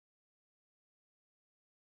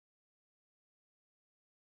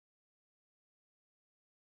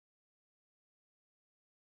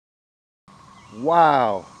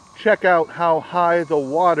Wow, check out how high the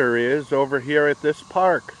water is over here at this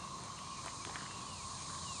park.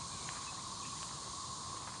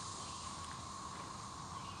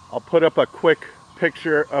 I'll put up a quick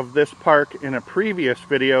picture of this park in a previous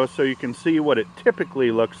video so you can see what it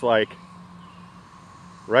typically looks like.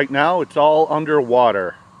 Right now it's all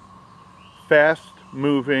underwater. Fast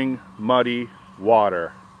moving, muddy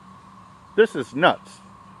water. This is nuts.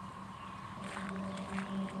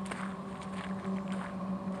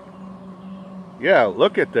 Yeah,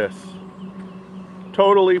 look at this.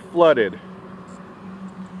 Totally flooded.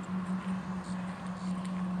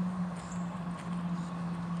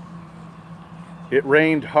 It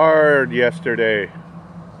rained hard yesterday,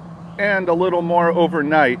 and a little more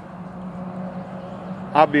overnight.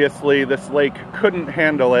 Obviously, this lake couldn't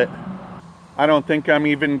handle it. I don't think I'm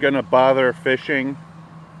even gonna bother fishing.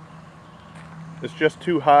 It's just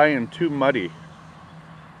too high and too muddy.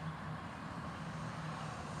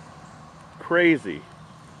 Crazy.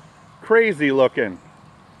 Crazy looking.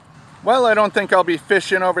 Well, I don't think I'll be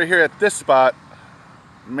fishing over here at this spot.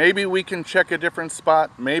 Maybe we can check a different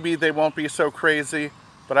spot. Maybe they won't be so crazy,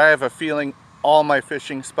 but I have a feeling all my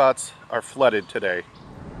fishing spots are flooded today.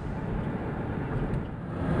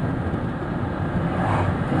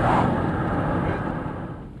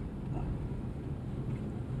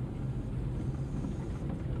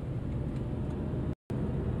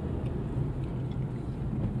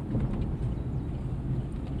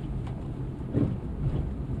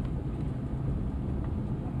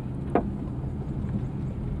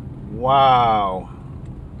 Wow.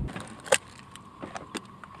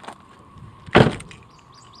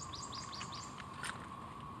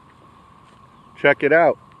 Check it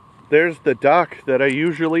out. There's the dock that I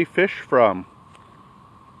usually fish from.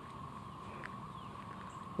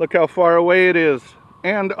 Look how far away it is,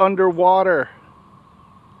 and underwater.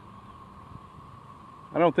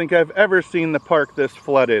 I don't think I've ever seen the park this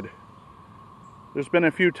flooded. There's been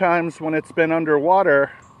a few times when it's been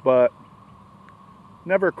underwater, but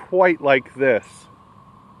never quite like this.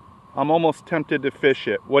 I'm almost tempted to fish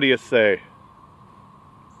it. What do you say?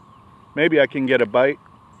 Maybe I can get a bite.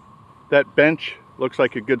 That bench looks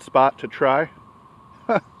like a good spot to try.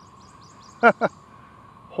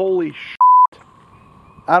 Holy shit.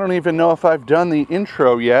 I don't even know if I've done the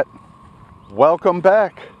intro yet. Welcome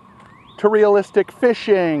back to Realistic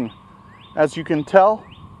Fishing. As you can tell,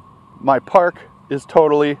 my park is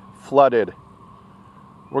totally flooded.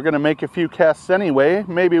 We're gonna make a few casts anyway.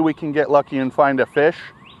 Maybe we can get lucky and find a fish.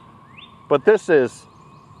 But this is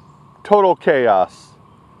total chaos.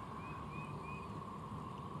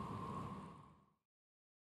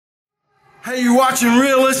 Hey, you're watching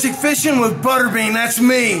Realistic Fishing with Butterbean. That's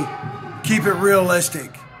me. Keep it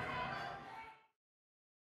realistic.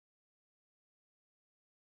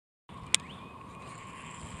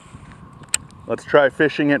 Let's try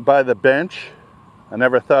fishing it by the bench. I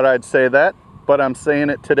never thought I'd say that, but I'm saying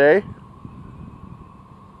it today.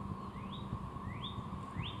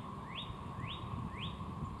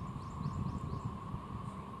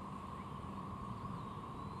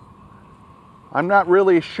 I'm not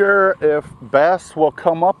really sure if bass will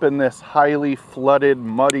come up in this highly flooded,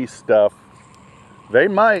 muddy stuff. They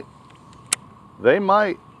might. They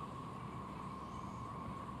might.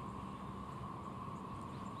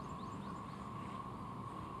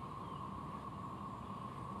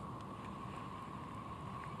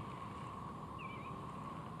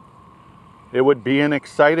 It would be an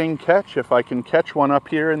exciting catch if I can catch one up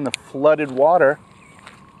here in the flooded water.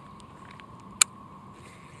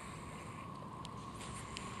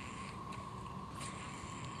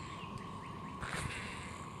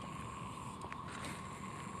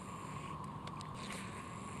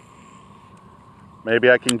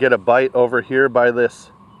 Maybe I can get a bite over here by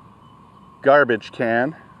this garbage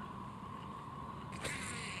can.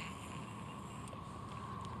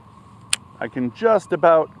 I can just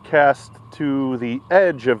about cast to the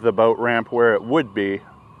edge of the boat ramp where it would be.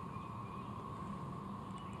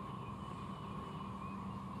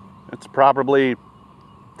 It's probably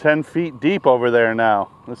 10 feet deep over there now.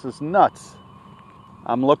 This is nuts.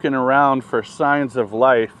 I'm looking around for signs of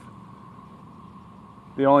life.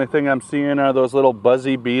 The only thing I'm seeing are those little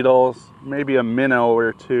buzzy beetles, maybe a minnow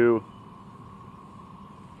or two.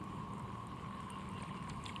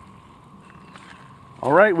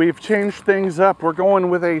 All right, we've changed things up. We're going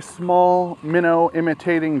with a small minnow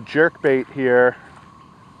imitating jerkbait here.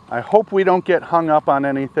 I hope we don't get hung up on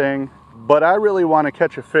anything, but I really want to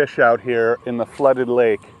catch a fish out here in the flooded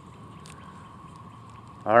lake.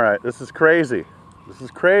 All right, this is crazy. This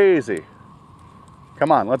is crazy.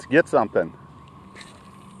 Come on, let's get something.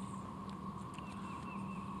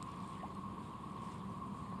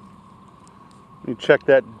 me check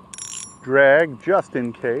that drag just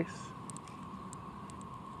in case.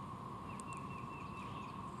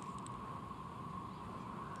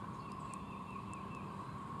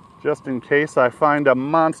 Just in case I find a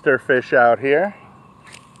monster fish out here.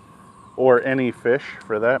 Or any fish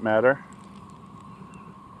for that matter.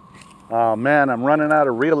 Oh man, I'm running out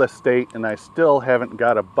of real estate and I still haven't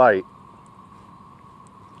got a bite.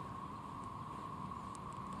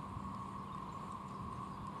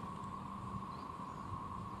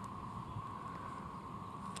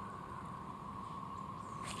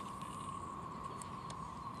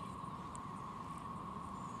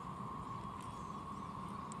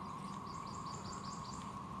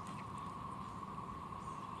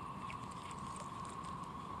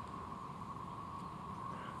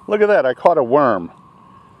 Look at that, I caught a worm.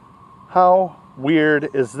 How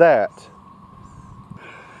weird is that?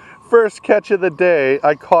 First catch of the day,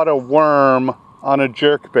 I caught a worm on a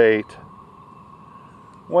jerkbait.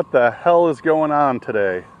 What the hell is going on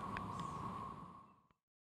today?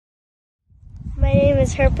 My name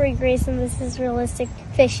is Harper Grace and this is Realistic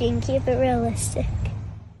Fishing. Keep it realistic.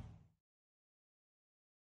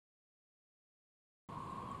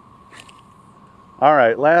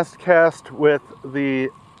 Alright, last cast with the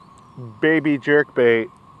baby jerkbait.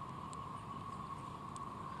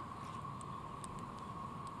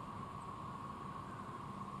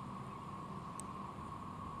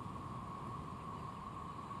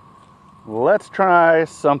 Let's try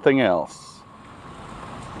something else.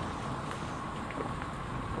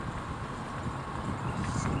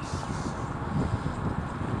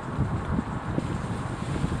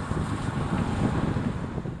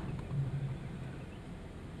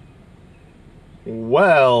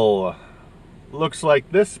 Well, looks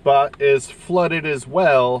like this spot is flooded as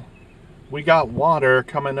well. We got water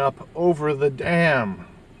coming up over the dam.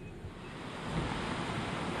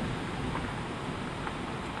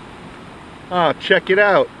 Ah, check it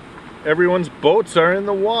out. Everyone's boats are in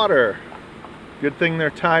the water. Good thing they're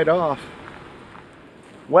tied off.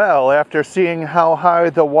 Well, after seeing how high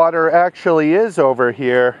the water actually is over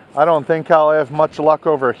here, I don't think I'll have much luck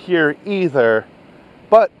over here either.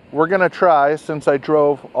 But we're gonna try since I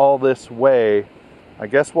drove all this way. I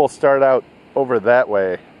guess we'll start out over that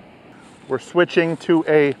way. We're switching to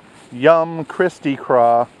a Yum Christy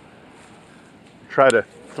craw. Try to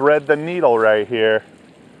thread the needle right here.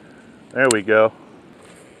 There we go.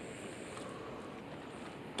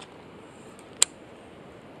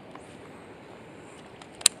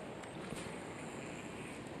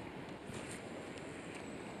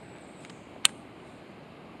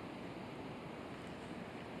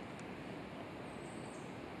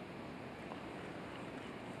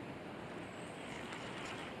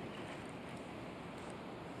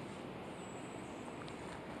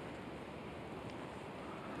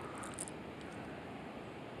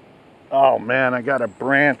 Oh man, I got a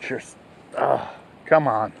branch or... Oh, come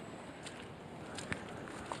on.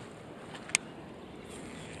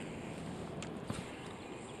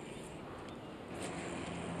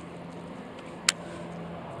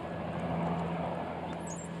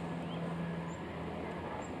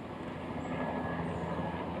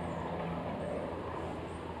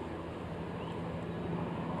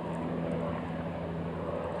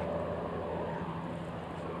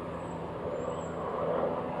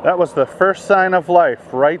 That was the first sign of life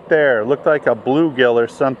right there. Looked like a bluegill or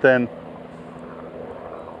something.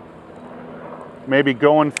 Maybe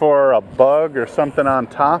going for a bug or something on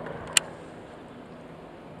top.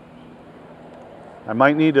 I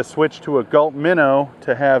might need to switch to a gulp minnow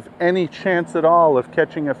to have any chance at all of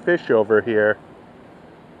catching a fish over here.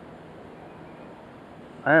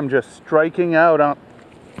 I am just striking out on...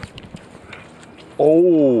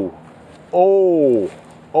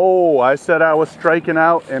 Oh, I said I was striking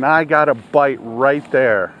out and I got a bite right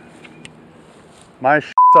there. My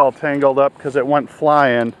shit's all tangled up because it went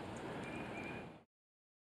flying.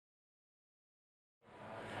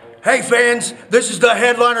 Hey fans, this is the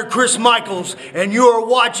headliner Chris Michaels and you are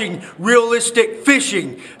watching Realistic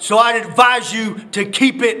Fishing. So I'd advise you to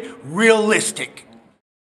keep it realistic.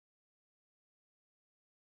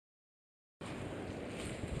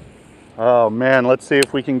 Oh man, let's see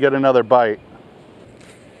if we can get another bite.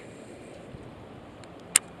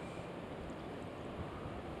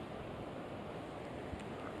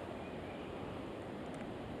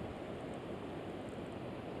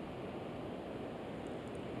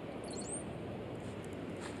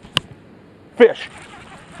 Fish.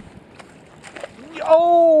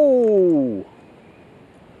 Oh!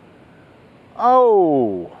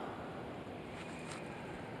 Oh!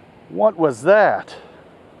 What was that?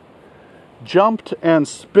 Jumped and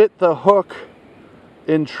spit the hook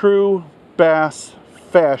in true bass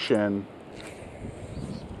fashion.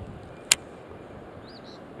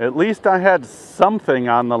 At least I had something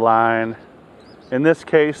on the line. In this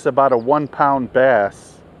case, about a 1 pound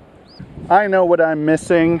bass. I know what I'm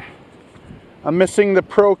missing. I'm missing the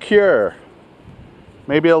Procure.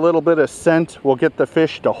 Maybe a little bit of scent will get the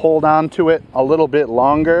fish to hold on to it a little bit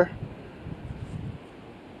longer.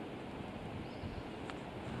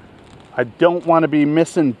 I don't want to be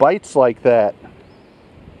missing bites like that.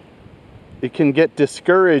 It can get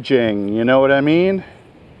discouraging, you know what I mean?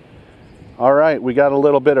 All right, we got a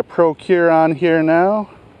little bit of Procure on here now.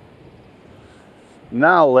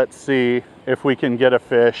 Now let's see if we can get a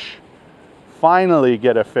fish. Finally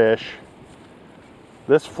get a fish.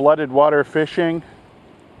 This flooded water fishing,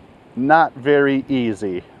 not very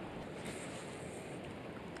easy.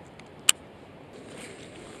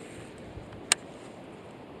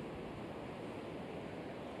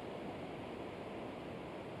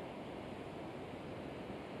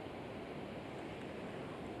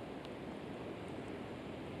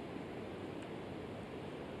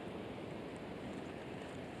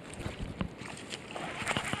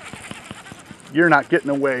 You're not getting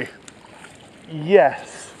away.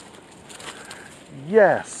 Yes.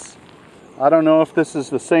 Yes. I don't know if this is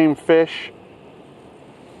the same fish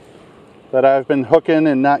that I've been hooking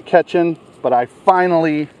and not catching, but I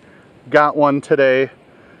finally got one today.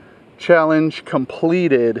 Challenge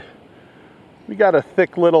completed. We got a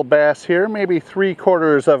thick little bass here, maybe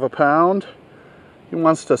 3/4 of a pound. He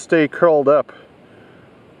wants to stay curled up.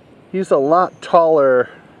 He's a lot taller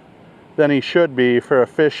than he should be for a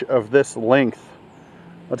fish of this length.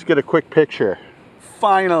 Let's get a quick picture.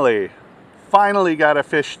 Finally got a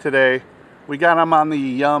fish today. We got him on the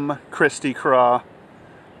Yum Christie Craw.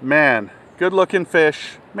 Man, good looking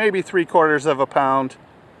fish, maybe 3/4 of a pound.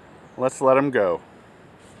 Let's let him go.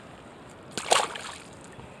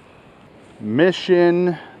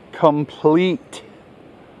 Mission complete.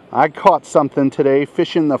 I caught something today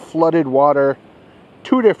fishing the flooded water,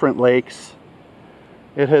 2 different lakes.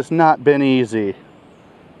 It has not been easy.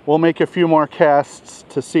 We'll make a few more casts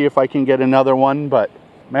to see if I can get another one, but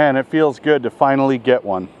man, it feels good to finally get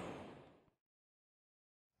one.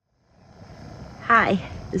 Hi,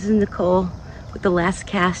 this is Nicole with the last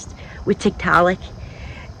cast with Tiktaalik,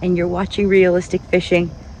 and you're watching Realistic Fishing.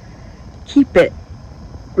 Keep it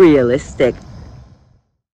realistic.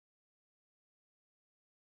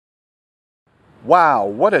 Wow,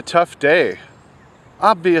 what a tough day.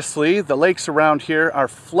 Obviously, the lakes around here are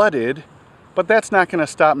flooded, but that's not going to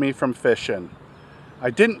stop me from fishing. I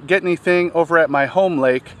didn't get anything over at my home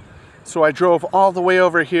lake, so I drove all the way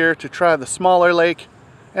over here to try the smaller lake,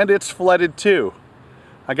 and it's flooded too.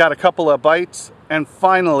 I got a couple of bites and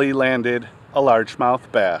finally landed a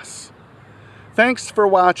largemouth bass. Thanks for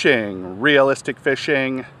watching Realistic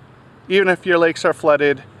Fishing. Even if your lakes are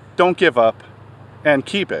flooded, don't give up and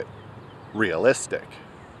keep it realistic.